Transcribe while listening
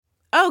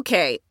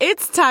Okay,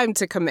 it's time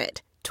to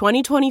commit.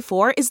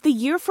 2024 is the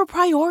year for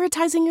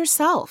prioritizing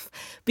yourself.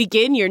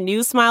 Begin your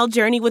new smile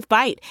journey with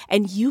Byte,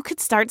 and you could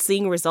start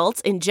seeing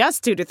results in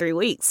just 2 to 3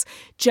 weeks.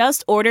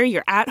 Just order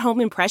your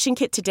at-home impression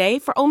kit today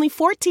for only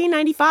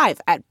 $14.95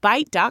 at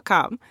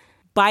Byte.com.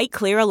 Byte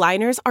Clear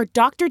aligners are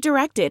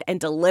doctor-directed and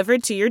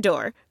delivered to your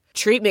door.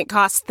 Treatment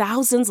costs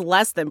thousands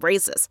less than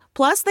braces.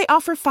 Plus, they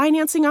offer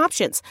financing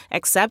options,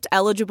 accept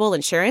eligible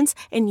insurance,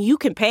 and you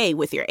can pay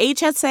with your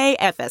HSA,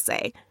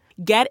 FSA.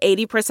 Get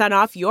 80%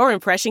 off your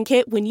impression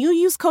kit when you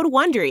use code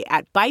WONDERY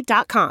at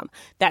Byte.com.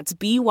 That's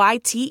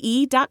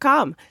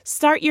BYTE.com.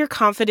 Start your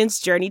confidence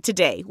journey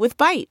today with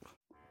Byte.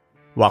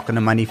 Welcome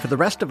to Money for the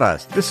Rest of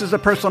Us. This is a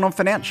personal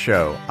finance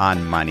show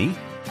on money,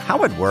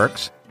 how it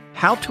works,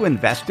 how to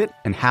invest it,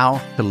 and how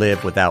to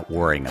live without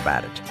worrying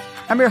about it.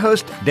 I'm your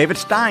host, David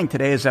Stein.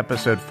 Today is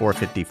episode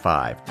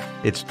 455.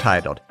 It's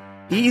titled,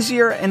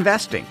 Easier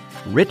Investing,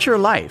 Richer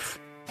Life,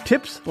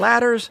 Tips,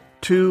 Ladders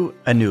to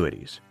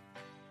Annuities.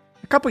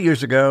 A couple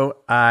years ago,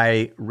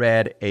 I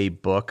read a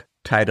book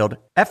titled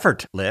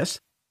Effortless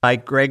by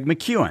Greg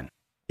McKeown.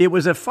 It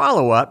was a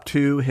follow-up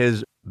to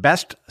his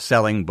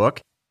best-selling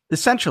book,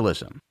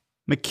 Essentialism.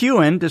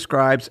 McKeown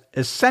describes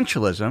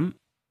essentialism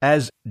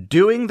as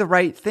doing the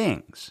right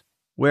things,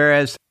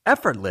 whereas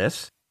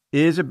effortless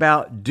is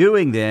about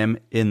doing them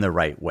in the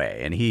right way.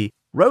 And he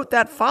wrote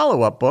that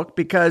follow-up book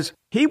because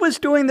he was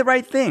doing the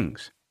right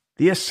things,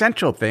 the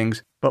essential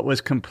things, but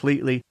was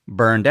completely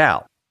burned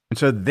out. And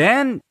so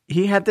then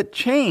he had to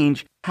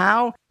change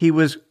how he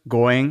was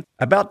going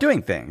about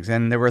doing things.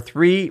 And there were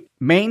 3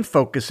 main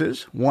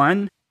focuses.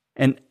 One,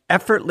 an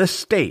effortless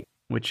state,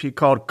 which he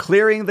called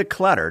clearing the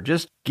clutter,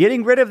 just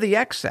getting rid of the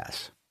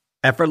excess.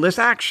 Effortless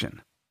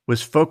action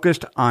was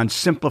focused on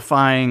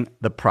simplifying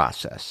the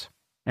process.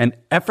 And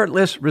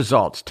effortless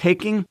results,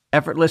 taking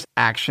effortless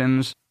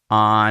actions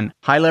on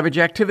high leverage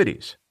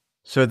activities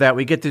so that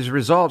we get these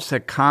results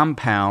that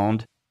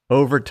compound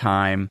over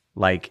time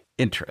like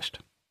interest.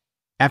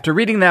 After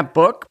reading that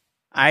book,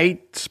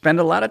 I spent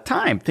a lot of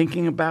time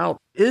thinking about,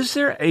 is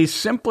there a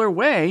simpler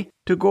way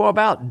to go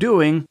about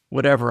doing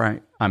whatever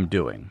I'm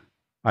doing?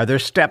 Are there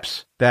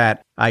steps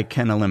that I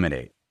can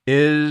eliminate?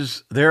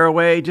 Is there a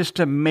way just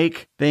to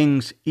make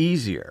things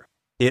easier?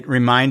 It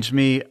reminds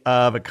me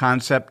of a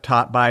concept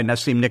taught by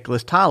Nassim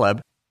Nicholas Taleb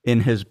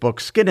in his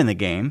book Skin in the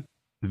Game,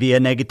 Via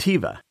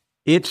Negativa.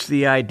 It's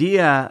the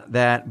idea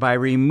that by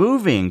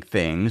removing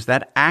things,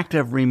 that act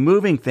of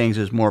removing things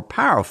is more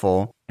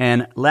powerful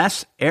and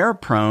less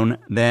error-prone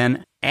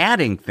than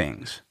adding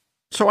things.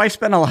 So I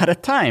spent a lot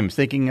of time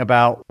thinking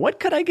about what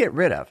could I get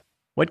rid of?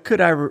 What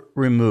could I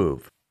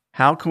remove?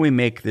 How can we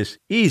make this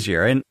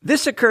easier? And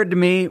this occurred to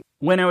me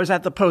when I was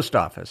at the post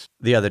office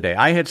the other day.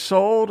 I had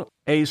sold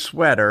a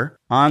sweater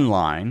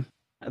online.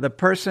 The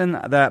person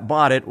that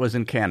bought it was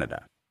in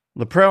Canada.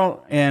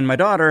 Laprelle and my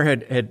daughter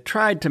had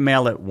tried to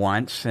mail it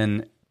once,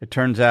 and it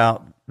turns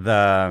out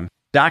the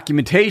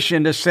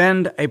documentation to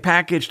send a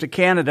package to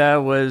Canada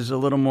was a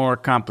little more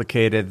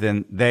complicated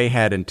than they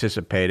had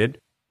anticipated.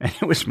 And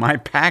it was my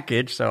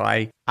package, so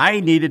I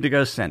needed to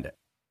go send it.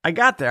 I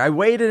got there. I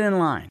waited in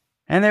line,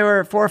 and there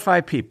were 4 or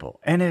 5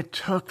 people, and it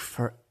took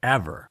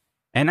forever.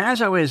 And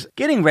as I was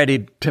getting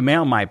ready to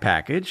mail my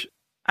package,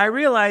 I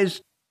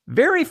realized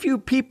very few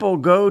people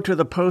go to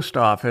the post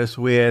office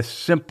with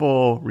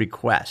simple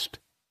requests.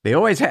 They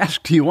always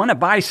ask, do you want to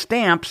buy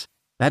stamps?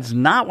 That's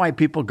not why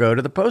people go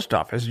to the post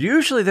office.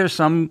 Usually there's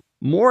some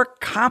more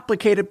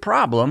complicated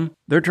problem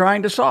they're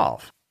trying to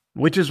solve,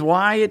 which is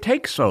why it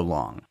takes so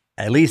long.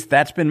 At least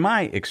that's been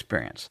my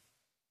experience.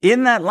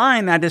 In that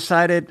line, I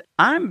decided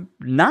I'm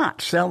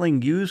not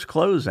selling used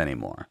clothes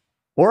anymore.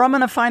 Or I'm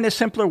going to find a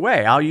simpler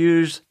way. I'll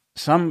use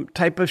some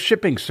type of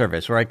shipping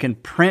service where I can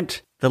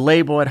print the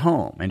label at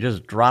home and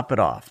just drop it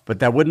off. But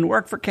that wouldn't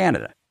work for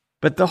Canada.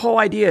 But the whole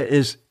idea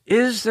is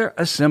there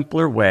a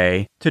simpler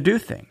way to do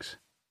things?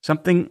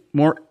 Something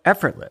more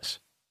effortless.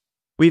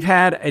 We've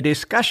had a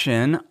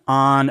discussion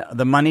on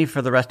the Money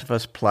for the Rest of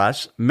Us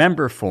Plus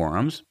member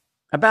forums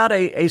about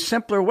a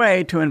simpler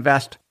way to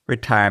invest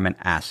retirement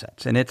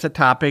assets. And it's a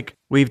topic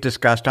we've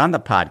discussed on the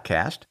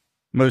podcast,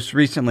 most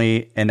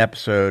recently in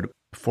episode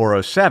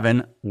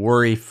 407,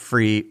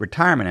 Worry-Free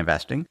Retirement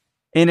Investing.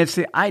 And it's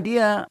the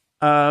idea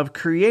of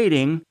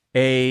creating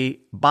a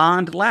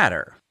bond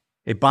ladder.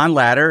 A bond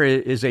ladder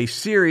is a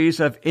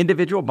series of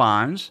individual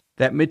bonds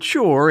that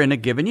mature in a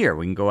given year.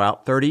 We can go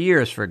out 30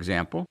 years, for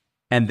example.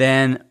 And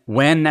then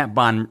when that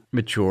bond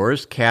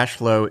matures, cash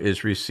flow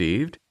is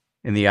received.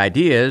 And the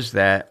idea is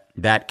that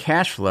that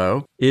cash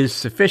flow is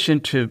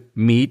sufficient to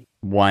meet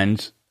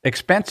one's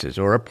expenses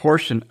or a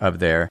portion of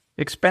their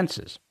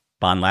expenses.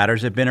 Bond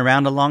ladders have been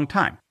around a long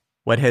time.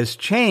 What has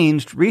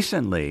changed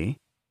recently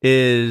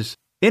is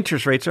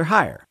interest rates are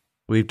higher.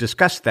 We've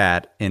discussed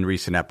that in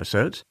recent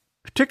episodes,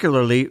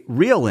 particularly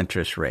real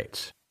interest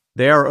rates.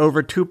 They are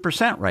over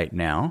 2% right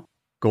now,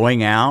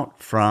 going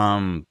out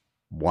from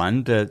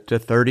 1 to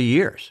 30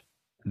 years.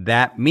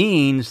 That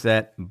means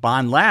that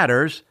bond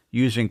ladders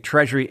using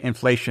Treasury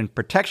inflation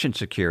protection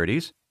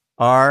securities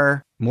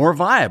are more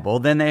viable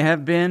than they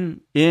have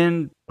been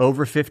in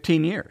over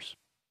 15 years.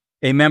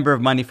 A member of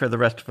Money for the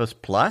Rest of Us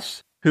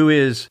Plus, who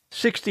is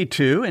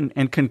 62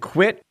 and can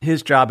quit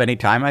his job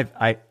anytime.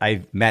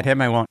 I've met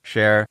him. I won't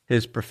share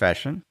his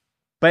profession.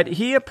 But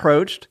he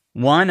approached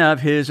one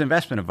of his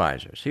investment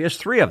advisors. He has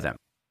 3 of them,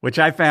 which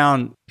I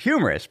found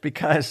humorous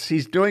because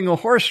he's doing a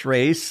horse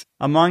race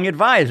among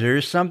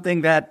advisors,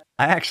 something that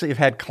I actually have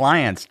had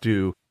clients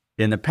do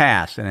in the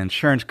past. An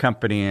insurance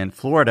company in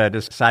Florida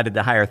decided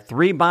to hire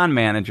 3 bond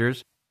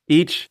managers.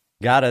 Each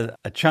got a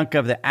chunk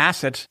of the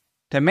assets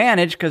to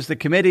manage because the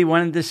committee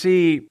wanted to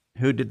see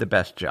who did the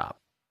best job.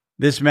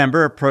 This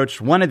member approached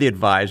one of the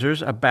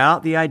advisors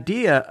about the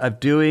idea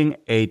of doing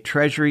a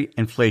Treasury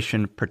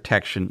inflation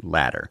protection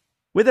ladder.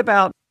 With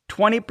about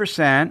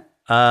 20%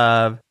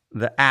 of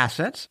the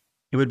assets,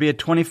 it would be a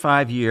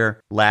 25-year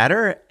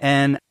ladder,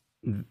 and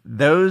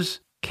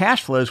those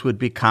cash flows would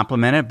be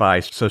complemented by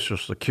Social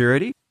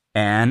Security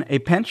and a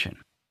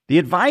pension. The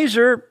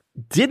advisor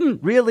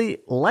didn't really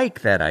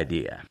like that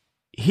idea.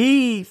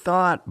 He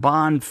thought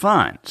bond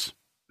funds,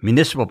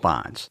 municipal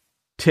bonds,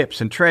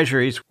 TIPS, and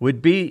treasuries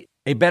would be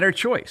a better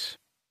choice.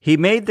 He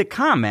made the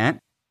comment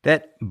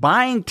that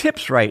buying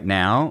TIPS right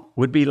now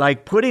would be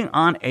like putting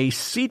on a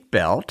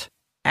seatbelt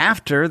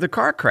after the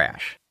car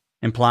crash,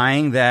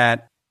 implying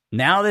that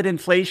now that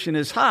inflation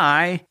is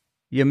high,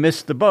 you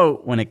missed the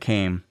boat when it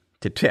came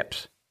to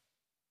TIPS.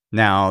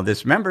 Now,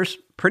 this member's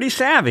pretty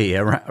savvy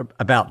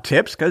about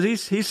TIPS because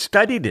he's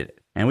studied it,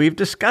 and we've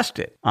discussed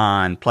it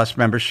on Plus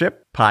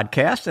Membership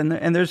podcast,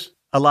 and there's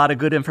a lot of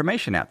good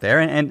information out there.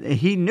 And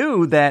he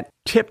knew that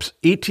TIPS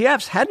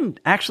ETFs hadn't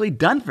actually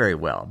done very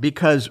well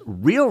because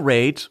real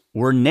rates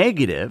were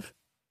negative,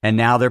 and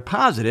now they're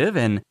positive.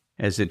 And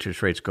as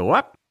interest rates go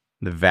up,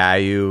 the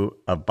value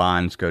of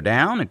bonds go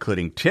down,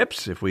 including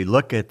TIPS. If we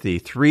look at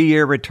the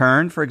 3-year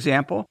return, for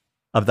example,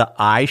 of the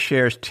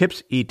iShares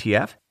TIPS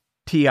ETF,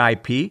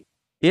 TIP,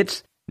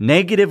 it's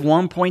negative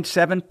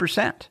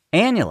 1.7%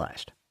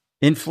 annualized.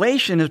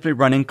 Inflation has been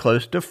running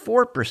close to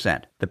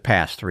 4% the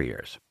past 3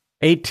 years.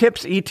 A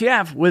TIPS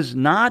ETF was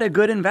not a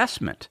good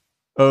investment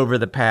over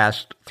the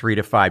past 3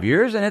 to 5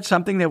 years, and it's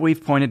something that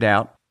we've pointed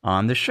out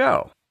on the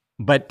show.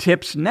 But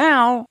TIPS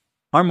now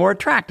are more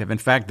attractive. In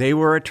fact, they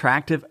were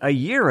attractive a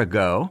year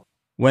ago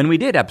when we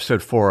did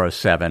episode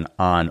 407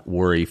 on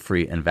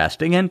worry-free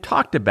investing and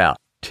talked about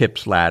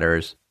TIPS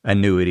ladders,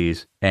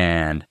 annuities,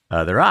 and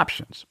other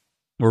options.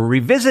 We're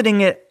revisiting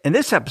it in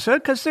this episode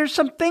because there's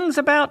some things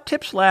about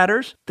TIPS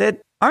ladders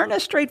that aren't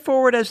as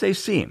straightforward as they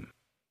seem.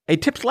 A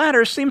TIPS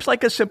ladder seems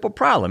like a simple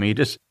problem. You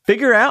just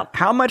figure out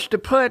how much to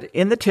put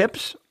in the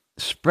TIPS,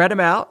 spread them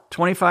out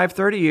 25,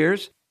 30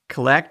 years,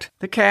 collect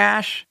the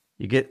cash,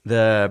 you get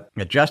the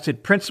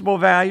adjusted principal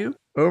value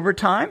over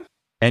time,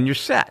 and you're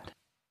set.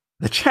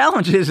 The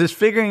challenge is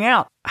figuring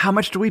out how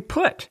much do we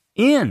put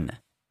in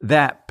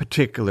that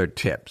particular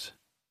TIPS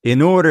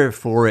in order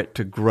for it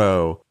to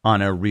grow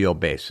on a real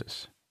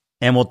basis.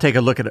 And we'll take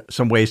a look at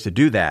some ways to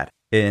do that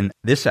in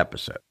this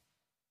episode.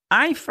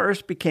 I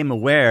first became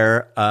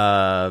aware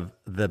of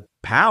the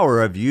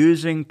power of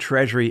using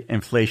Treasury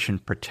inflation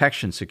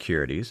protection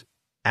securities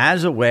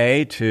as a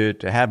way to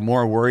have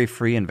more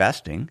worry-free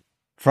investing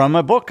from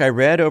a book I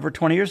read over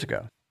 20 years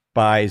ago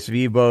by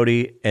Zvi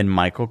Bodhi and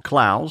Michael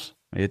Klaus.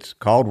 It's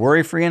called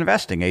Worry-Free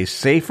Investing, a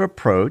safe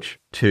approach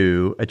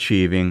to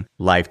achieving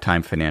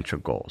lifetime financial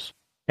goals.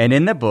 And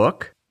in the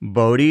book,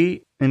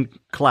 Bodhi and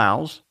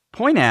Klaus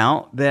point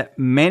out that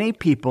many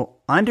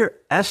people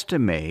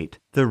underestimate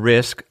the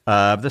risk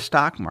of the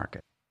stock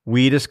market.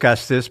 We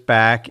discussed this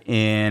back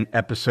in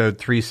episode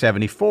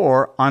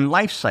 374 on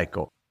life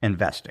cycle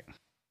investing.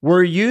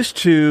 We're used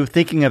to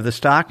thinking of the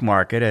stock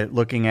market at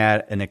looking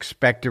at an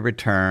expected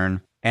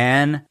return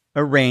and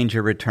a range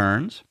of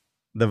returns,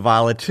 the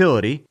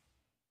volatility.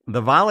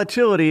 The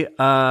volatility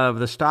of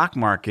the stock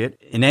market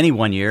in any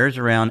one year is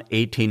around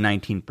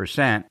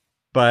 18-19%,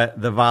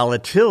 but the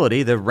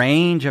volatility, the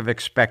range of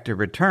expected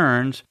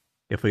returns,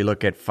 if we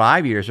look at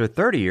 5 years or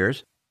 30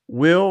 years,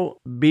 will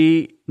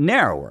be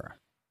narrower.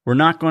 We're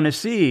not going to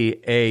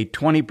see a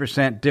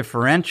 20%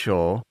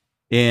 differential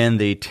in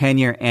the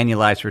 10-year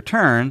annualized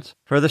returns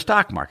for the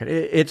stock market.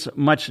 It's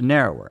much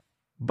narrower.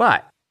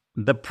 But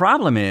the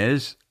problem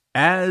is,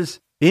 as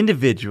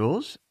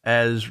individuals,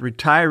 as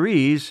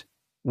retirees,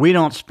 we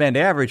don't spend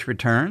average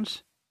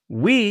returns.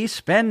 We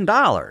spend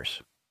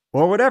dollars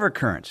or whatever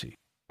currency.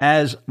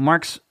 As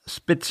Mark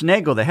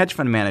Spitznagel, the hedge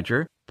fund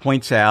manager,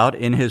 points out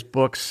in his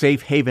book,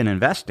 Safe Haven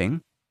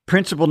Investing,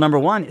 principle number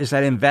 1 is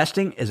that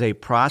investing is a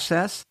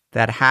process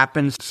that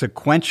happens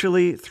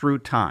sequentially through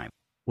time.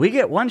 We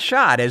get one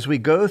shot as we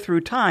go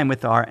through time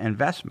with our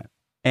investment.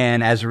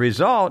 And as a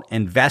result,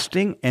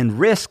 investing and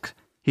risk,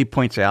 he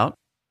points out,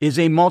 is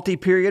a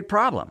multi-period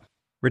problem.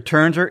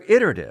 Returns are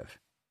iterative.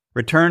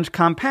 Returns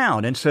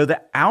compound. And so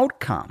the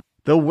outcome,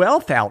 the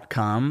wealth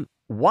outcome,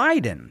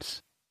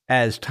 widens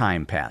as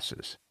time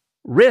passes.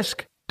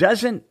 Risk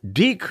doesn't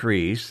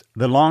decrease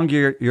the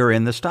longer you're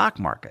in the stock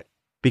market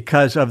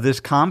because of this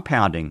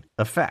compounding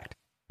effect,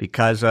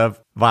 because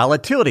of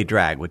volatility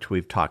drag, which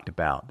we've talked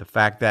about. The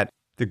fact that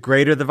the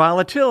greater the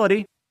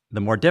volatility,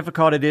 the more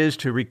difficult it is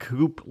to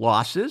recoup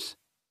losses.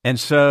 And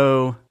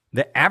so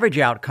the average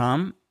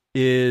outcome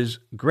is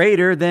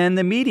greater than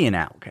the median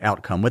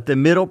outcome, what the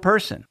middle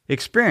person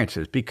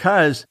experiences,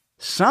 because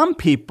some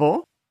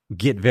people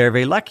get very,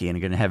 very lucky and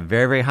are going to have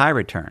very, very high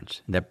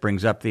returns. That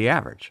brings up the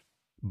average.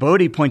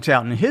 Bodie points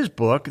out in his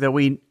book that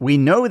we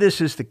know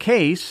this is the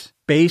case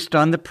based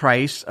on the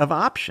price of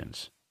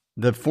options.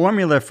 The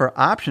formula for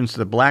options,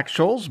 the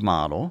Black-Scholes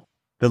model,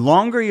 the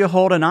longer you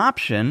hold an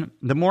option,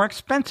 the more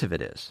expensive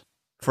it is.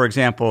 For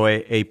example,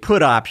 a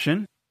put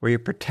option where you're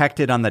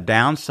protected on the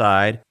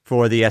downside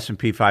for the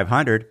S&P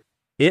 500,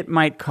 it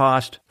might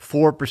cost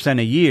 4%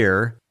 a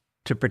year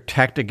to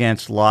protect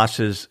against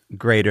losses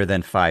greater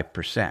than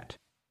 5%.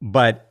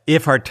 But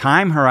if our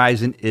time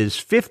horizon is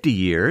 50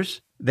 years,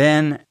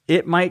 then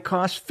it might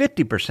cost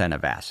 50%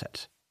 of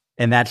assets.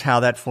 And that's how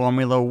that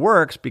formula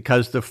works,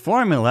 because the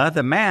formula,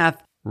 the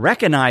math,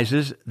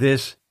 recognizes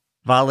this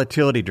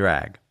volatility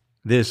drag,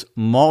 this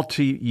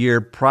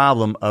multi-year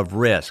problem of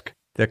risk,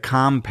 the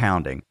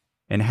compounding,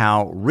 and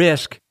how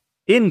risk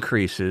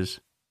increases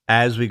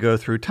as we go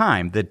through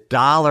time. The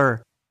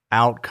dollar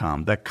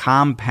outcome, the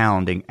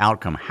compounding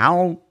outcome,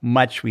 how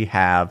much we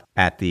have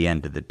at the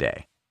end of the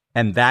day.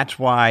 And that's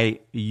why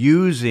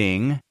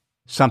using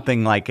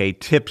something like a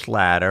TIPS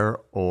ladder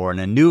or an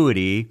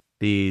annuity,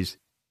 these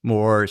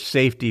more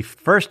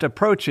safety-first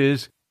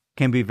approaches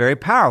can be very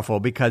powerful,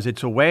 because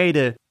it's a way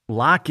to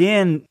lock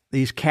in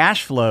these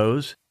cash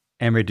flows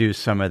and reduce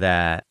some of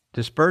that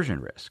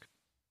dispersion risk.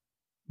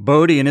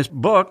 Bodie, in his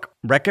book,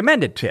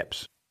 recommended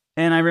TIPS.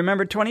 And I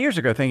remember 20 years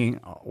ago thinking,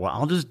 oh, well,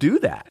 I'll just do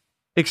that.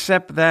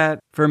 Except that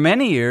for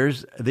many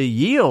years, the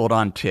yield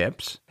on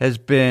TIPS has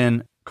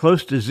been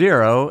close to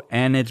zero,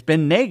 and it's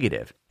been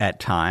negative at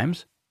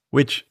times,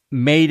 which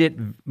made it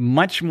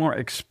much more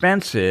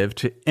expensive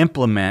to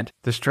implement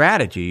the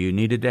strategy. You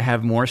needed to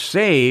have more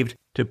saved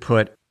to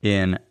put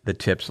in the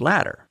TIPS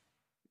ladder.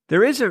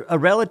 There is a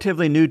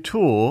relatively new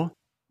tool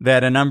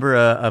that a number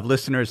of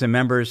listeners and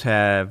members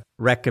have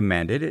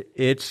recommended.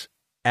 It's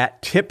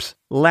at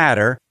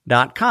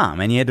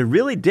tipsladder.com, and you had to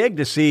really dig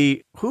to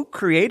see who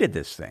created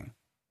this thing.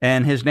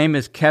 And his name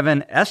is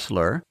Kevin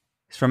Essler.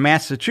 He's from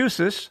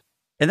Massachusetts,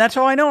 and that's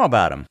all I know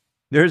about him.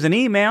 There's an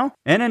email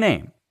and a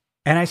name.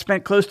 And I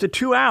spent close to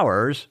 2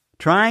 hours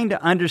trying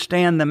to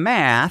understand the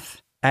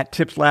math at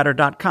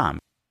tipsladder.com.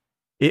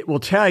 It will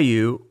tell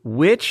you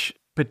which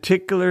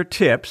particular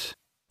TIPS,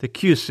 the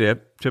QSIP,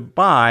 to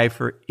buy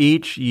for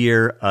each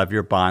year of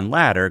your bond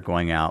ladder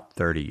going out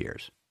 30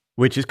 years,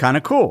 which is kind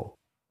of cool.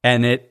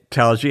 And it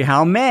tells you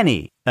how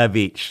many of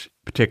each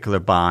particular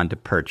bond to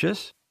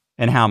purchase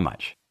and how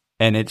much.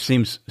 And it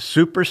seems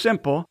super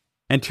simple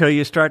until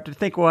you start to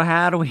think, well,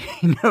 how do we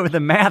know the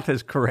math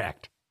is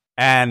correct?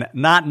 And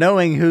not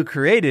knowing who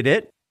created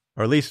it,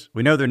 or at least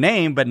we know their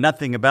name, but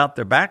nothing about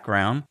their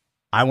background,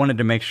 I wanted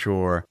to make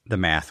sure the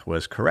math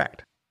was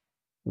correct.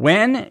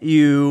 When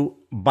you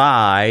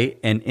buy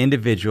an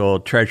individual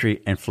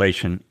Treasury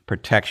inflation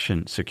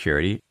protection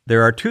security,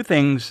 there are two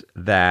things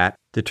that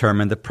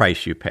determine the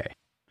price you pay.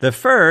 The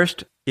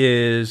first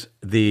is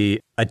the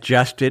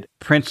adjusted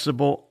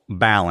principal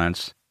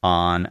balance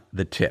on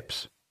the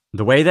TIPS.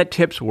 The way that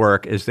TIPS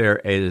work is there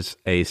is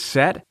a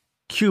set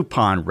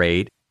coupon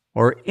rate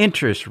or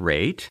interest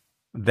rate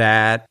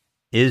that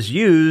is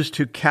used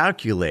to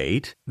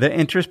calculate the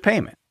interest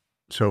payment.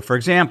 So, for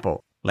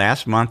example,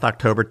 last month,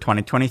 October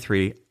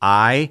 2023,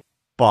 I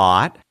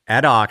bought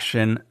at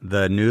auction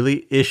the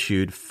newly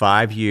issued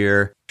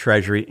 5-year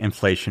Treasury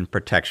inflation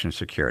protection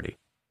security.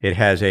 It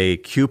has a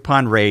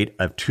coupon rate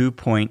of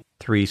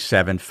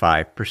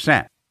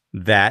 2.375%.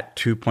 That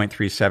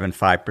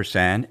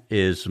 2.375%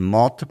 is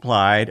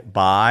multiplied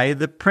by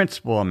the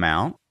principal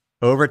amount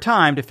over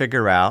time to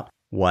figure out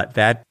what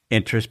that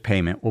interest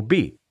payment will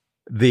be.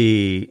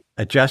 The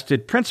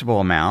adjusted principal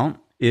amount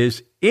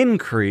is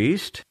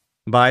increased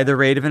by the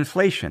rate of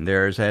inflation.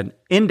 There's an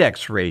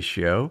index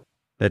ratio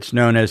that's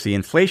known as the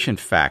inflation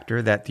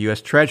factor that the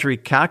U.S. Treasury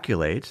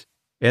calculates,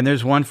 and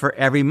there's one for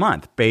every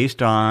month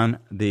based on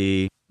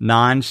the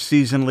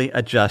non-seasonally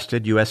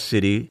adjusted U.S.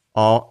 City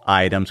All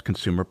Items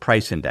Consumer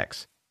Price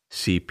Index,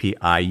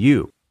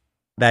 CPIU.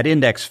 That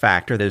index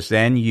factor is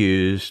then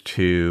used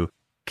to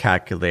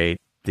calculate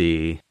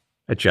the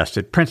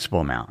adjusted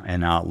principal amount.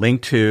 And I'll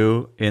link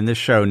to, in the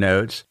show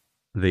notes,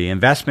 the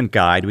investment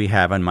guide we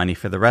have on Money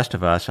for the Rest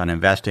of Us on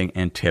investing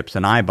in TIPS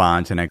and I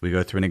bonds. And we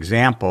go through an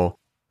example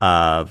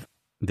of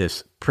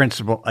this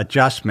principal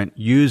adjustment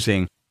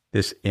using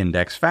this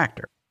index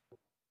factor.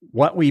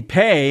 What we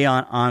pay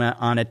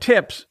on a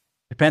TIPS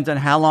depends on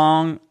how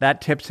long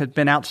that TIPS has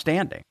been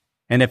outstanding.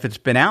 And if it's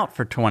been out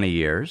for 20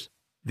 years,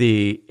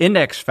 the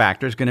index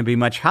factor is going to be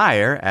much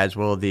higher, as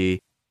will the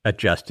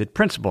adjusted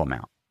principal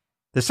amount.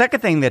 The second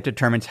thing that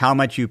determines how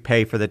much you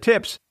pay for the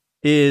TIPS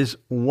is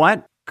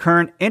what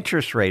current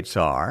interest rates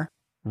are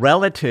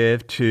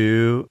relative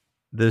to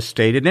the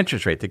stated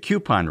interest rate, the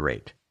coupon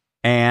rate.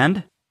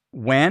 And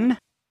when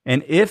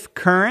and if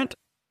current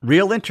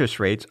real interest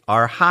rates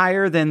are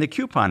higher than the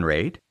coupon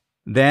rate,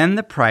 then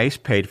the price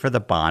paid for the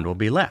bond will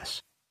be less.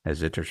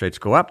 As interest rates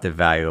go up, the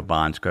value of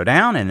bonds go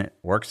down, and it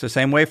works the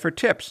same way for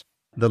TIPS.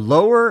 The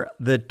lower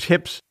the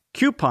TIPS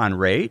coupon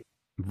rate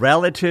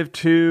relative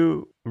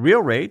to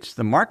real rates,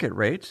 the market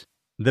rates,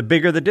 the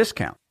bigger the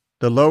discount,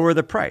 the lower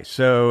the price.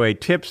 So a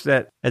TIPS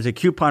that has a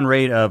coupon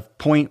rate of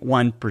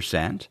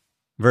 0.1%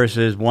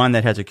 versus one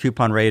that has a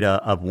coupon rate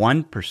of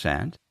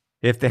 1%,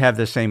 if they have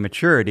the same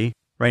maturity,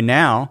 right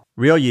now,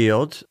 real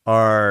yields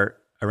are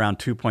around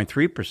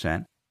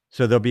 2.3%.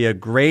 So there'll be a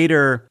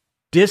greater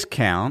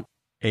discount,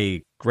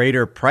 a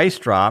greater price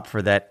drop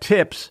for that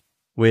TIPS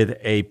with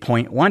a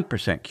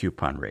 0.1%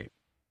 coupon rate.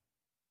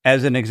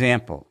 As an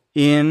example,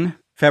 in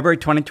February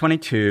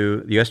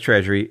 2022, the U.S.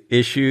 Treasury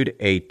issued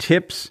a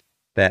TIPS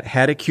that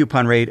had a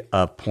coupon rate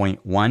of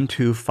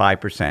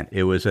 0.125%.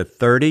 It was a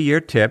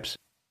 30-year TIPS.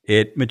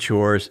 It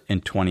matures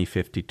in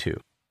 2052.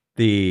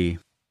 The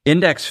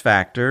index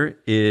factor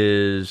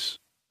is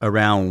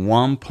around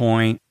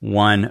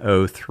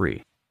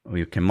 1.103.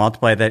 We can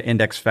multiply that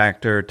index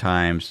factor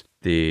times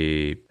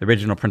the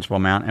original principal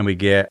amount, and we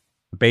get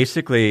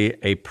basically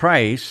a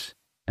price,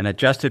 an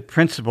adjusted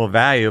principal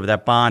value of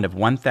that bond of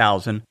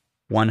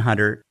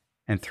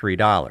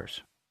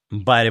 $1,103.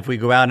 But if we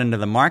go out into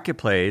the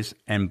marketplace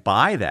and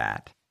buy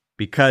that,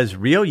 because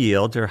real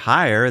yields are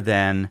higher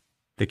than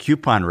the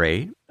coupon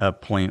rate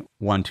of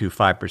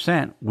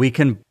 0.125%, we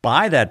can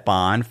buy that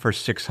bond for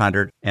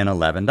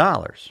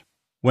 $611.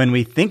 When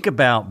we think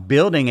about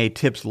building a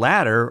TIPS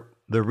ladder,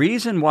 the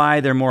reason why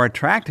they're more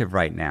attractive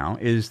right now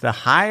is the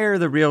higher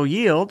the real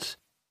yields,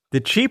 the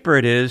cheaper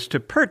it is to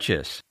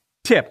purchase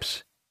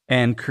TIPS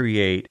and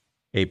create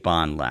a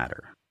bond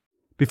ladder.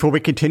 Before we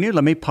continue,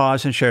 let me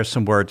pause and share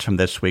some words from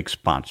this week's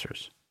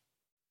sponsors.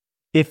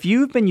 If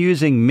you've been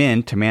using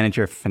Mint to manage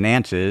your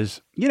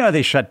finances, you know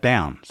they shut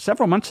down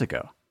several months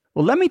ago.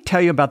 Well, let me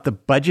tell you about the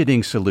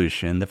budgeting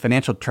solution, the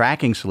financial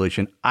tracking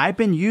solution I've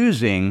been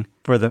using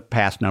for the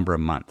past number of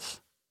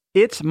months.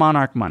 It's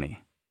Monarch Money.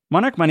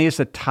 Monarch Money is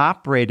the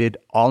top-rated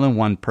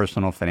all-in-one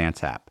personal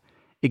finance app.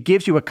 It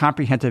gives you a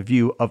comprehensive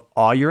view of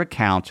all your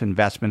accounts,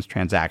 investments,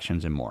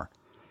 transactions, and more.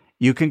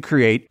 You can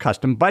create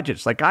custom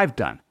budgets like I've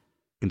done.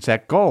 You can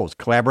set goals,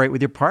 collaborate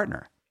with your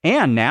partner.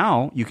 And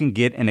now you can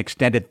get an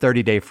extended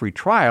 30-day free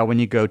trial when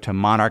you go to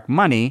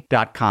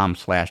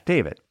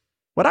monarchmoney.com/David.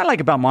 What I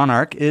like about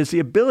Monarch is the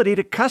ability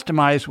to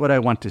customize what I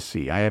want to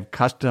see. I have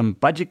custom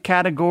budget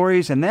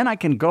categories, and then I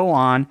can go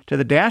on to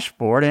the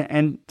dashboard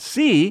and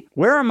see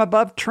where I'm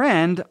above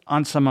trend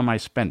on some of my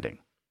spending.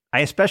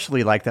 I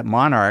especially like that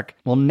Monarch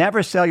will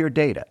never sell your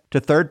data to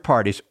third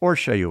parties or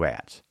show you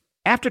ads.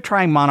 After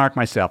trying Monarch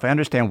myself, I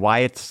understand why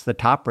it's the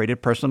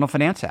top-rated personal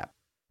finance app.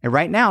 And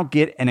right now,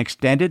 get an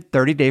extended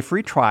 30-day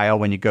free trial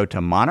when you go to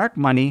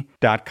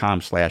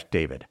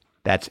monarchmoney.com/David.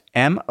 That's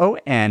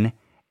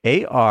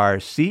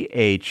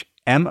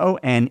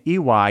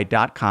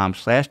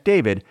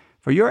monarchmoney.com/David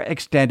for your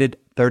extended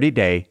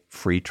 30-day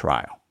free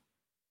trial.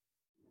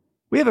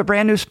 We have a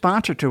brand new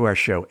sponsor to our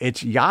show.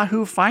 It's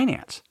Yahoo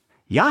Finance.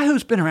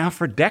 Yahoo's been around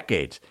for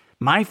decades.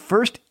 My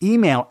first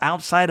email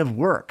outside of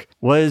work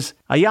was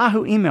a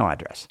Yahoo email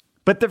address.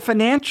 But the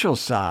financial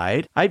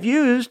side, I've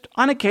used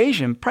on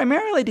occasion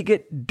primarily to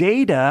get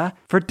data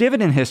for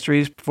dividend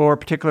histories for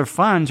particular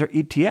funds or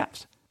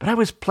ETFs. But I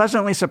was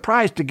pleasantly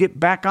surprised to get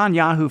back on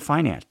Yahoo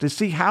Finance to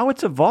see how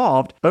it's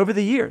evolved over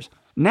the years.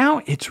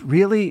 Now it's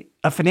really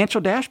a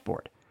financial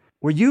dashboard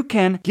where you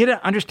can get an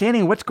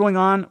understanding of what's going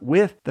on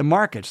with the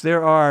markets.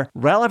 There are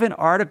relevant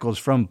articles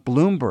from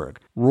Bloomberg,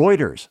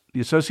 Reuters,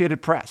 the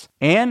Associated Press,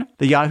 and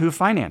the Yahoo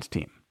Finance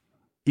team.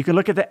 You can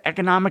look at the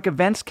economic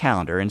events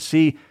calendar and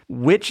see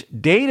which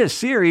data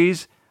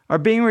series are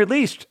being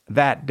released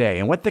that day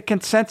and what the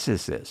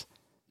consensus is.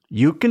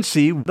 You can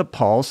see the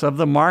pulse of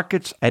the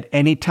markets at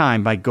any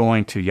time by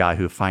going to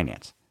Yahoo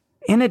Finance.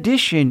 In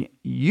addition,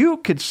 you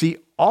could see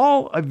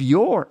all of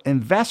your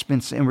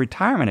investments in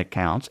retirement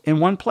accounts in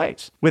one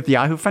place. With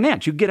Yahoo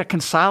Finance, you get a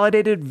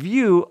consolidated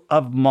view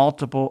of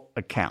multiple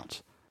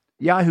accounts.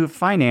 Yahoo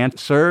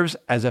Finance serves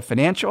as a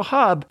financial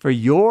hub for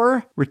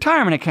your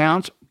retirement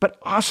accounts, but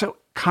also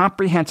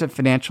comprehensive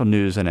financial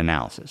news and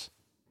analysis.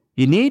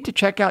 You need to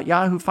check out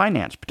Yahoo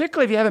Finance,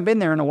 particularly if you haven't been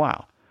there in a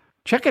while.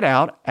 Check it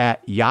out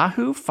at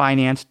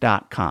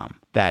yahoofinance.com.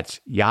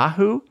 That's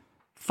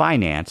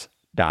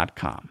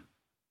yahoofinance.com.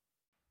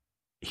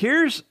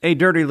 Here's a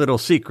dirty little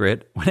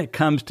secret when it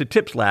comes to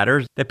TIPS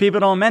ladders that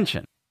people don't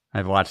mention.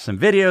 I've watched some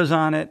videos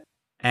on it,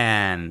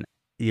 and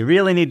you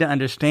really need to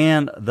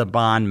understand the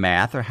bond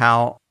math or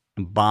how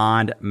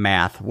bond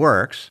math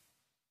works.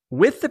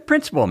 With the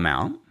principal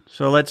amount,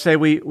 so let's say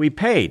we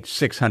paid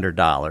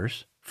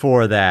 $600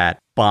 for that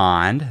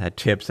bond, that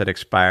TIPS that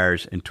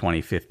expires in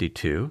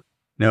 2052.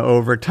 Now,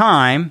 over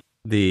time,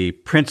 the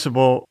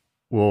principal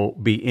will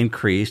be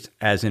increased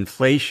as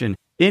inflation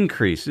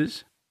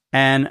increases,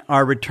 and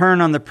our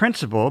return on the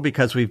principal,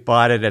 because we've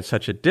bought it at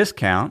such a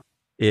discount,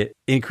 it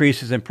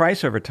increases in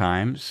price over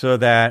time, so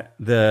that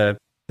the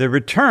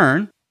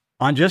return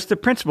on just the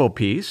principal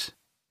piece,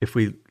 if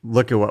we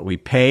look at what we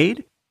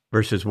paid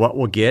versus what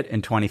we'll get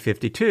in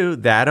 2052,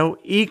 that'll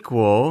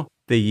equal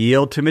the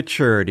yield to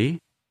maturity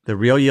the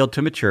real yield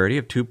to maturity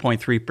of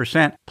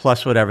 2.3%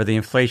 plus whatever the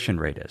inflation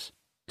rate is.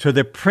 So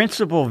the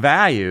principal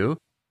value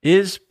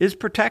is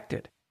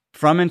protected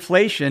from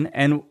inflation,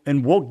 and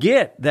we'll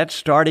get that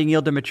starting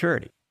yield to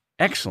maturity.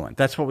 Excellent.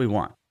 That's what we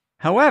want.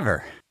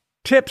 However,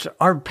 TIPS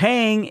are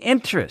paying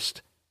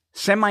interest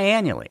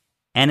semi-annually.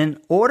 And in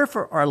order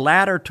for our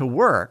ladder to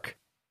work,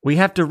 we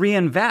have to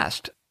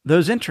reinvest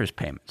those interest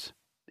payments.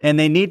 And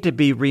they need to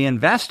be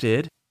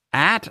reinvested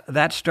at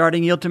that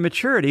starting yield to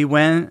maturity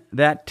when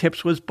that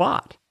TIPS was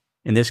bought.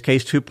 In this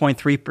case,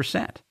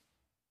 2.3%.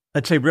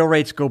 Let's say real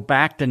rates go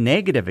back to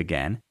negative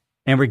again,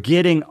 and we're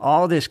getting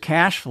all this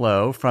cash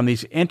flow from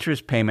these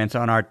interest payments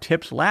on our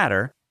TIPS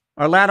ladder.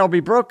 Our ladder will be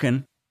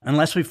broken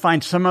unless we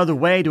find some other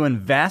way to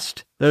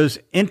invest those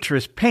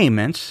interest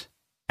payments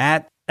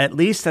at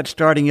least that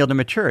starting yield to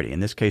maturity, in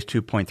this case,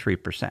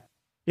 2.3%.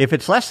 If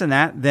it's less than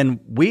that, then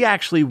we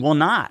actually will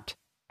not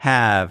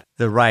have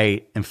the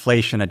right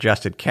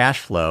inflation-adjusted cash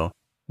flow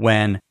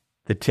when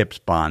the TIPS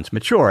bonds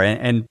mature.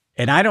 And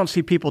I don't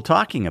see people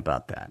talking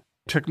about that.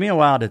 It took me a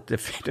while to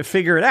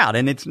figure it out,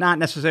 and it's not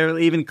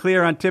necessarily even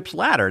clear on TIPS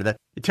ladder.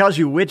 It tells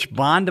you which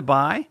bond to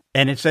buy,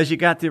 and it says you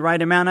got the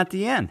right amount at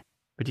the end.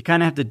 But you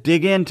kind of have to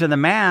dig into the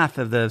math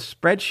of the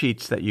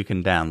spreadsheets that you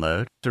can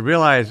download to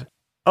realize,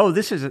 oh,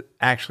 this is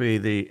actually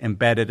the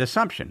embedded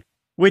assumption,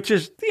 which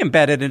is the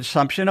embedded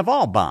assumption of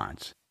all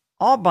bonds.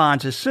 All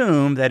bonds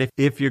assume that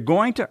if you're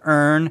going to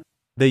earn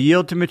the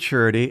yield to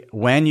maturity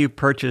when you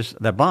purchase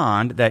the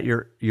bond, that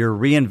you're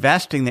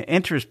reinvesting the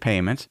interest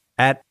payments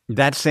at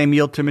that same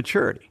yield to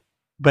maturity.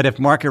 But if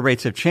market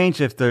rates have changed,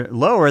 if they're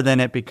lower,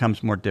 then it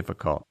becomes more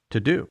difficult to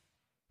do.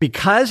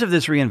 Because of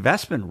this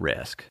reinvestment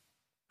risk,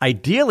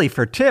 ideally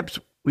for TIPS,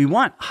 we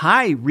want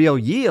high real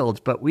yields,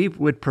 but we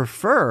would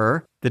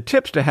prefer the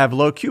TIPS to have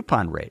low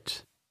coupon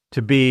rates,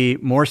 to be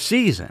more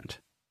seasoned.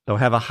 They'll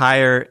have a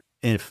higher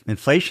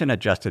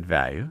inflation-adjusted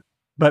value,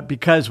 but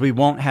because we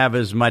won't have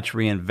as much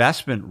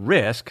reinvestment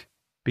risk,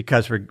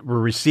 because we're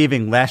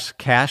receiving less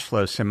cash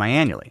flow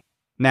semi-annually.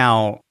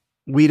 Now,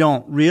 we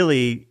don't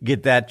really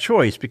get that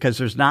choice because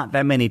there's not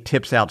that many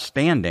TIPS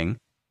outstanding,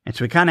 and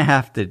so we kind of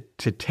have to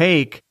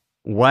take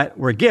what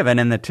we're given,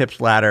 and the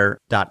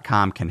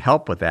tipsladder.com can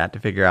help with that to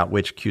figure out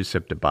which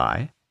QSIP to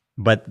buy.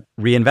 But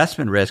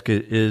reinvestment risk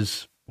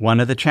is one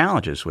of the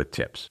challenges with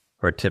TIPS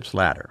or TIPS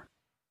ladder.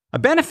 A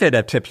benefit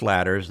of TIPS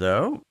ladders,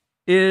 though,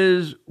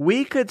 is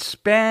we could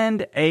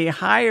spend a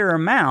higher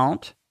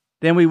amount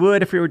than we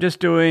would if we were just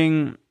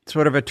doing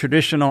sort of a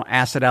traditional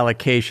asset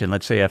allocation,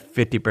 let's say a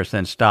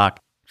 50% stock,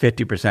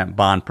 50%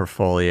 bond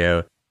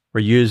portfolio.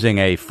 We're using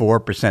a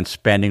 4%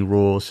 spending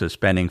rule, so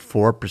spending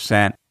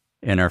 4%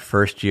 in our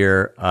first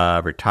year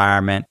of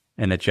retirement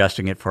and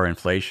adjusting it for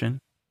inflation.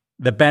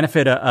 The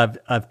benefit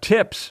of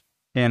TIPS,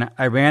 and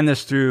I ran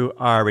this through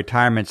our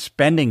retirement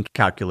spending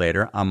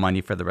calculator on Money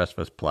for the Rest of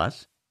Us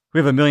Plus.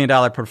 We have $1 million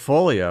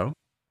portfolio,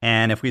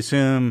 and if we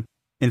assume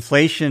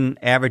inflation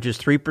averages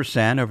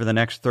 3% over the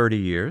next 30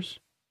 years,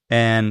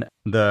 and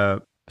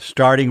the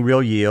starting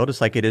real yield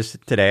is like it is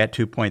today at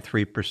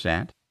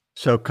 2.3%,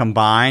 so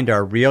combined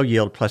our real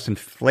yield plus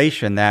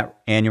inflation,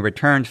 that annual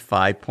return's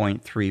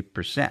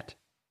 5.3%.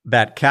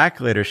 That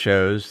calculator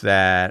shows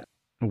that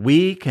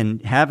we can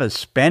have a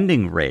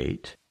spending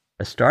rate,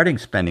 a starting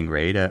spending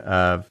rate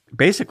of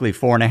basically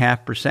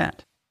 4.5%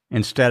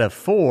 instead of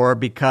 4%,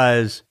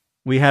 because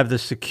we have the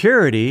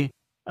security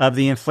of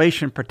the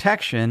inflation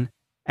protection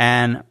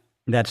and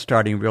that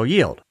starting real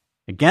yield.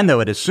 Again, though,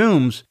 it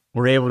assumes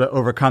we're able to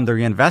overcome the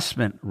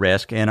reinvestment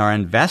risk and are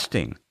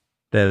investing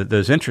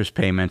those interest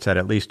payments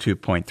at least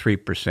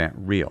 2.3%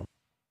 real.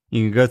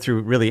 You can go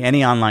through really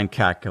any online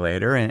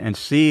calculator and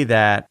see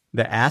that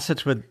the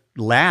assets would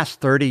last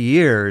 30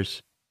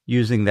 years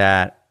using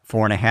that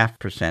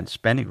 4.5%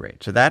 spending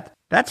rate. So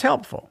that's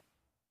helpful.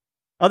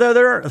 Although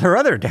there are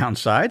other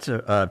downsides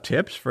of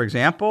TIPS. For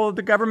example,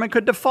 the government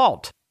could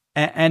default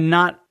and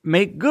not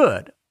make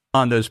good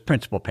on those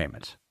principal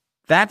payments.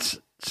 That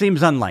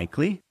seems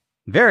unlikely,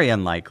 very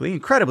unlikely,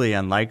 incredibly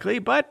unlikely,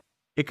 but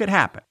it could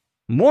happen.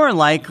 More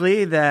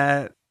likely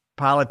that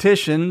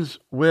politicians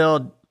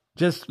will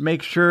just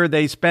make sure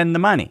they spend the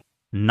money,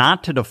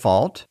 not to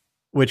default,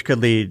 which could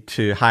lead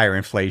to higher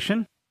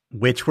inflation,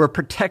 which we're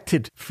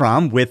protected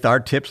from with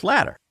our TIPS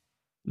ladder.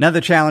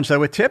 Another challenge, though,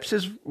 with TIPS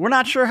is we're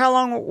not sure how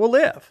long we'll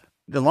live.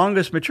 The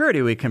longest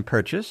maturity we can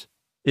purchase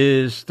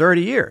is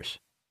 30 years.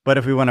 But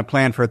if we want to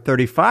plan for a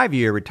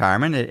 35-year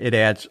retirement, it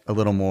adds a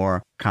little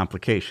more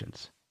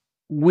complications.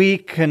 We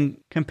can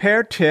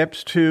compare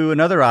TIPS to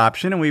another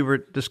option, and we were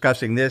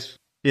discussing this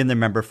in the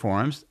member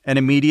forums, an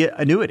immediate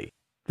annuity.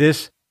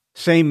 This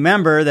same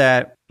member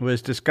that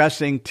was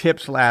discussing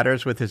TIPS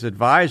ladders with his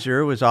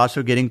advisor was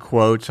also getting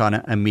quotes on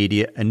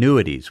immediate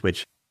annuities,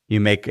 which you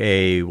make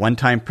a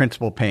one-time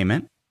principal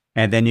payment,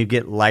 and then you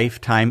get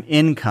lifetime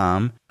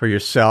income for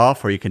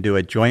yourself, or you can do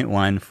a joint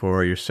one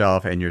for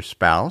yourself and your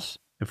spouse,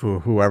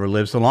 for whoever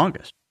lives the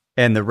longest.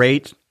 And the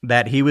rate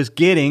that he was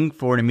getting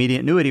for an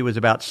immediate annuity was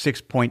about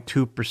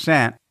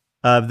 6.2%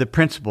 of the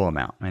principal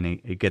amount, and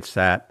he gets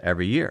that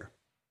every year.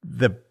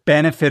 The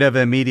benefit of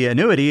immediate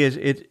annuity is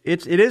it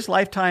is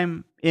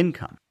lifetime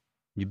income.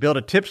 You build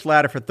a TIPS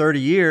ladder for 30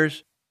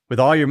 years with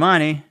all your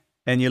money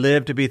and you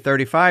live to be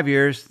 35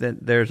 years, then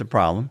there's a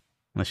problem,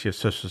 unless you have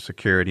Social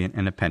Security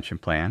and a pension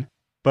plan.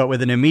 But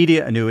with an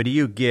immediate annuity,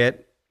 you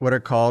get what are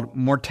called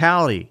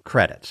mortality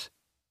credits.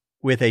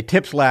 With a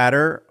TIPS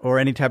ladder or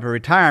any type of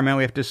retirement,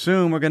 we have to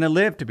assume we're going to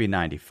live to be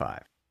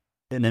 95.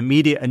 An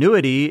immediate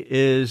annuity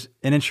is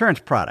an insurance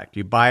product.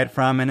 You buy it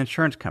from an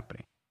insurance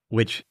company,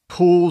 which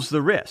pools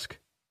the risk.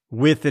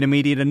 With an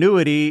immediate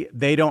annuity,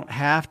 they don't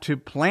have to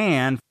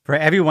plan for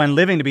everyone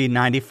living to be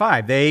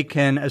 95. They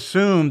can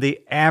assume the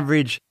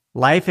average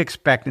life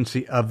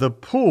expectancy of the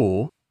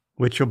pool,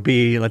 which will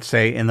be, let's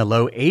say, in the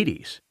low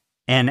 80s.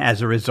 And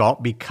as a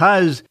result,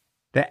 because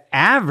the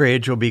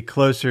average will be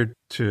closer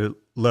to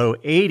low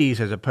 80s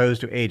as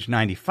opposed to age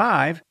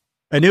 95,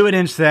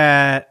 annuitants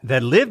that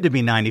live to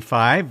be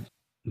 95,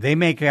 they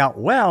make out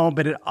well,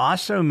 but it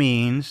also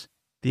means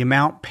the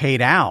amount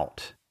paid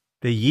out.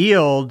 The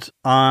yields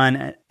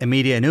on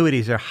immediate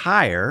annuities are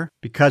higher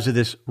because of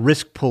this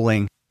risk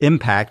pooling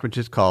impact, which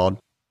is called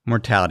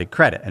mortality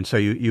credit. And so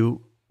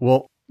you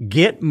will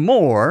get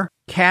more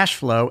cash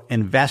flow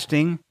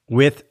investing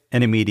with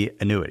an immediate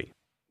annuity.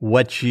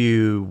 What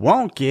you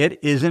won't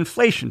get is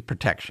inflation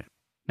protection.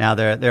 Now,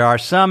 there are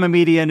some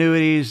immediate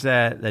annuities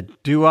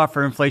that do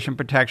offer inflation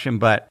protection,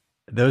 but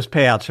those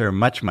payouts are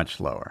much, much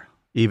lower,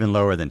 even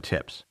lower than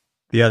TIPS.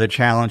 The other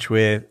challenge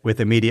with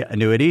immediate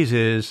annuities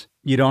is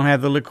you don't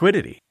have the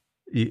liquidity.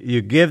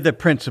 You give the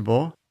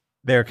principal.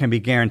 There can be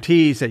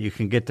guarantees that you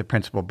can get the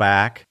principal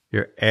back.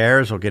 Your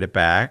heirs will get it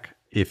back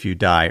if you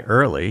die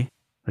early,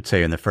 let's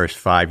say in the first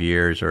 5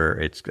 years, or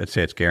let's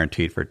say it's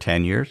guaranteed for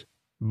 10 years.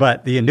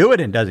 But the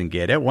annuitant doesn't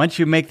get it. Once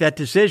you make that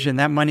decision,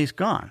 that money's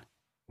gone,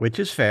 which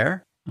is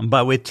fair.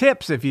 But with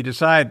TIPS, if you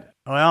decide,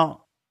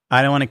 well,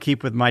 I don't want to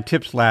keep with my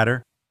TIPS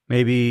ladder,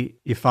 maybe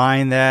you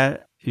find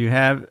that you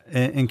have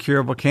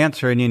incurable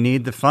cancer and you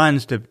need the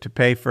funds to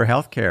pay for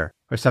health care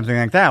or something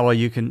like that. Well,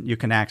 you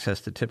can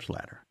access the TIPS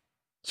ladder.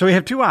 So we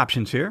have two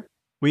options here.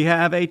 We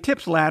have a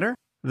TIPS ladder.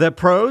 The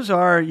pros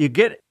are you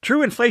get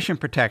true inflation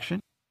protection,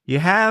 you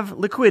have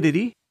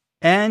liquidity,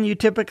 and you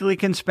typically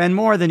can spend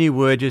more than you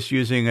would just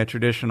using a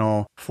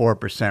traditional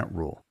 4%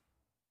 rule.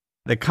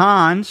 The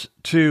cons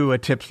to a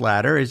TIPS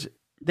ladder is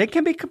they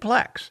can be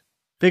complex.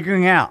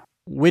 Figuring out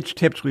which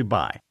TIPS we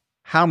buy,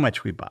 how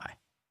much we buy.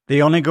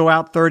 They only go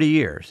out 30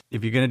 years.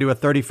 If you're going to do a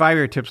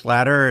 35-year TIPS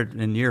ladder,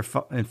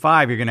 in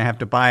 5, you're going to have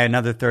to buy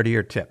another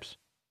 30-year TIPS.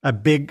 A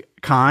big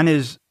con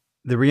is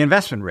the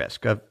reinvestment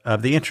risk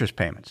of the interest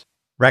payments.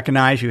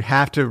 Recognize you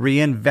have to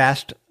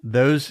reinvest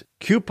those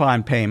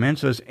coupon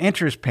payments, those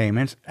interest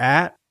payments,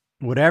 at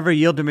whatever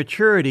yield to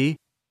maturity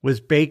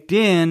was baked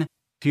in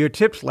to your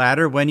TIPS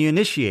ladder when you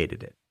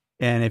initiated it.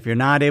 And if you're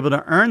not able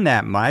to earn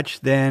that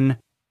much, then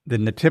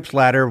the TIPS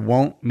ladder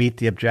won't meet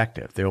the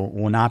objective. There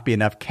will not be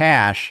enough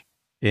cash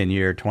in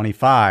year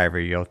 25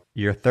 or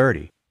year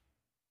 30.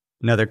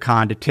 Another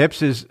con to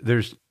TIPS is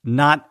there's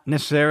not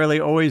necessarily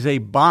always a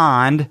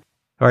bond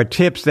or a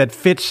TIPS that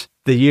fits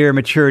the year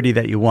maturity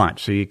that you want.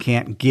 So you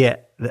can't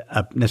get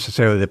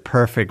necessarily the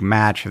perfect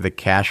match of the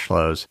cash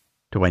flows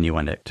to when you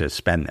want to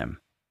spend them.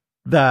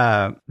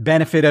 The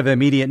benefit of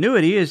immediate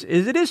annuity is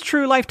it is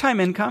true lifetime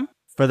income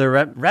for the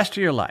rest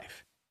of your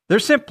life. They're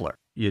simpler.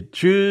 You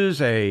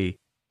choose a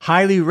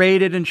highly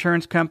rated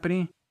insurance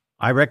company.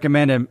 I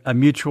recommend a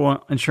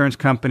mutual insurance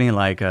company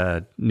like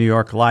New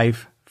York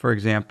Life, for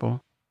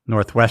example,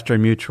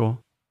 Northwestern Mutual.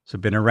 So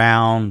been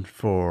around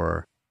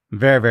for a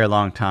very, very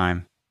long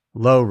time,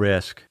 low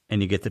risk,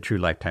 and you get the true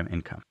lifetime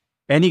income.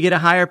 And you get a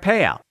higher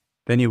payout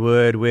than you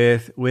would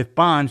with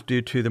bonds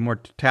due to the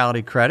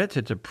mortality credits.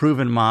 It's a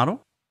proven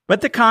model.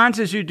 But the cons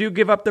is you do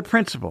give up the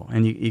principal,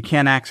 and you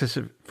can't access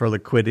it for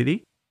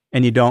liquidity,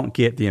 and you don't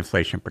get the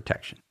inflation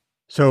protection.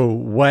 So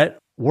what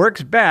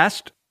works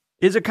best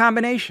is a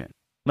combination.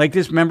 Like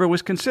this member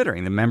was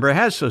considering. The member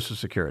has Social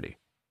Security.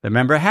 The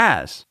member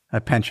has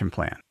a pension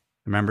plan.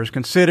 The member is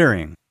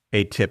considering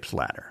a TIPS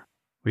ladder.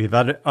 We have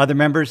other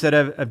members that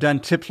have done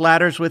TIPS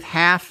ladders with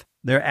half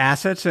their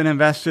assets and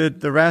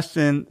invested the rest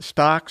in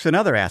stocks and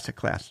other asset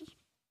classes.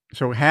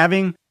 So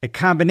having a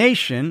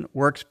combination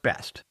works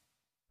best.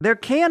 There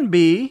can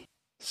be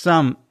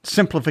some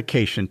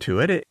simplification to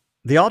it.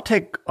 They all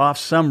take off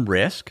some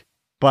risk,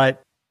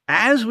 but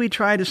as we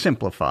try to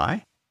simplify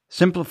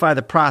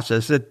the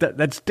process,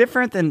 that's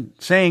different than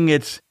saying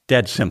it's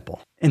dead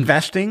simple.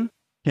 Investing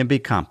can be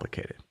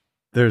complicated.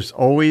 There's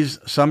always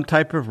some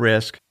type of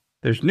risk.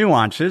 There's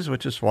nuances,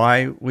 which is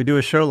why we do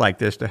a show like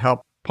this to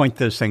help point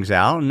those things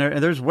out. And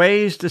there's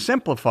ways to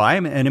simplify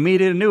an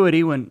immediate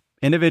annuity when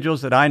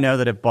individuals that I know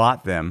that have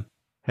bought them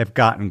have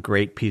gotten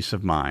great peace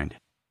of mind,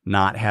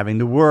 not having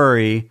to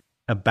worry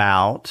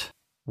about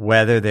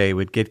whether they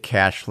would get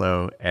cash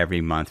flow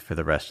every month for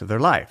the rest of their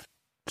life.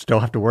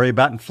 Still have to worry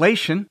about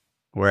inflation,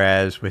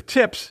 whereas with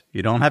TIPS,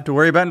 you don't have to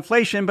worry about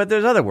inflation, but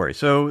there's other worries.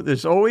 So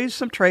there's always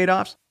some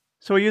trade-offs,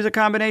 so we use a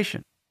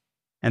combination.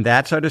 And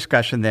that's our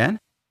discussion then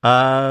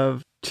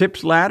of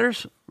TIPS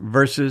ladders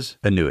versus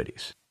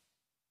annuities.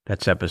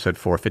 That's episode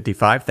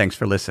 455. Thanks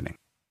for listening.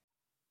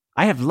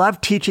 I have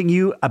loved teaching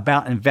you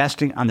about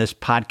investing on this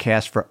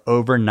podcast for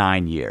over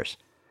 9 years.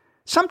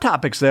 Some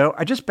topics, though,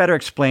 are just better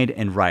explained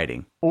in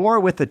writing or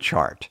with a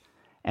chart.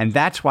 And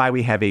that's why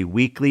we have a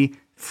weekly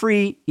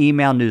free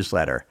email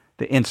newsletter,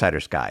 The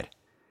Insider's Guide.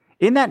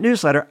 In that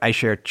newsletter, I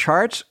share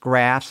charts,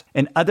 graphs,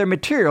 and other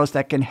materials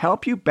that can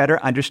help you better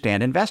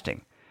understand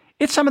investing.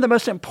 It's some of the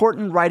most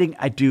important writing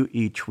I do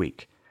each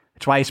week.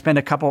 That's why I spend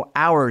a couple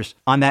hours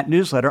on that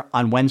newsletter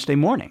on Wednesday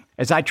morning,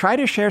 as I try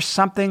to share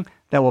something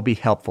that will be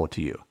helpful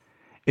to you.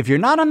 If you're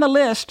not on the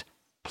list,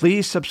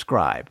 please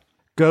subscribe.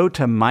 Go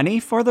to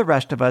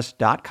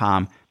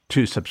moneyfortherestofus.com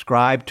to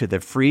subscribe to the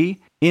free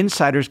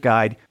Insider's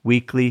Guide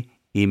weekly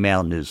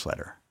email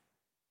newsletter.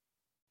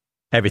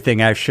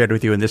 Everything I've shared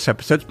with you in this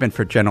episode has been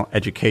for general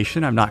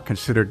education. I've not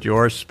considered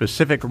your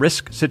specific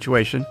risk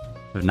situation.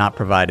 I've not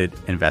provided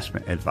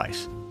investment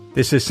advice.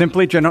 This is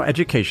simply general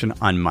education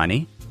on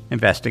money,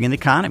 investing, and the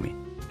economy.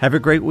 Have a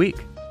great week.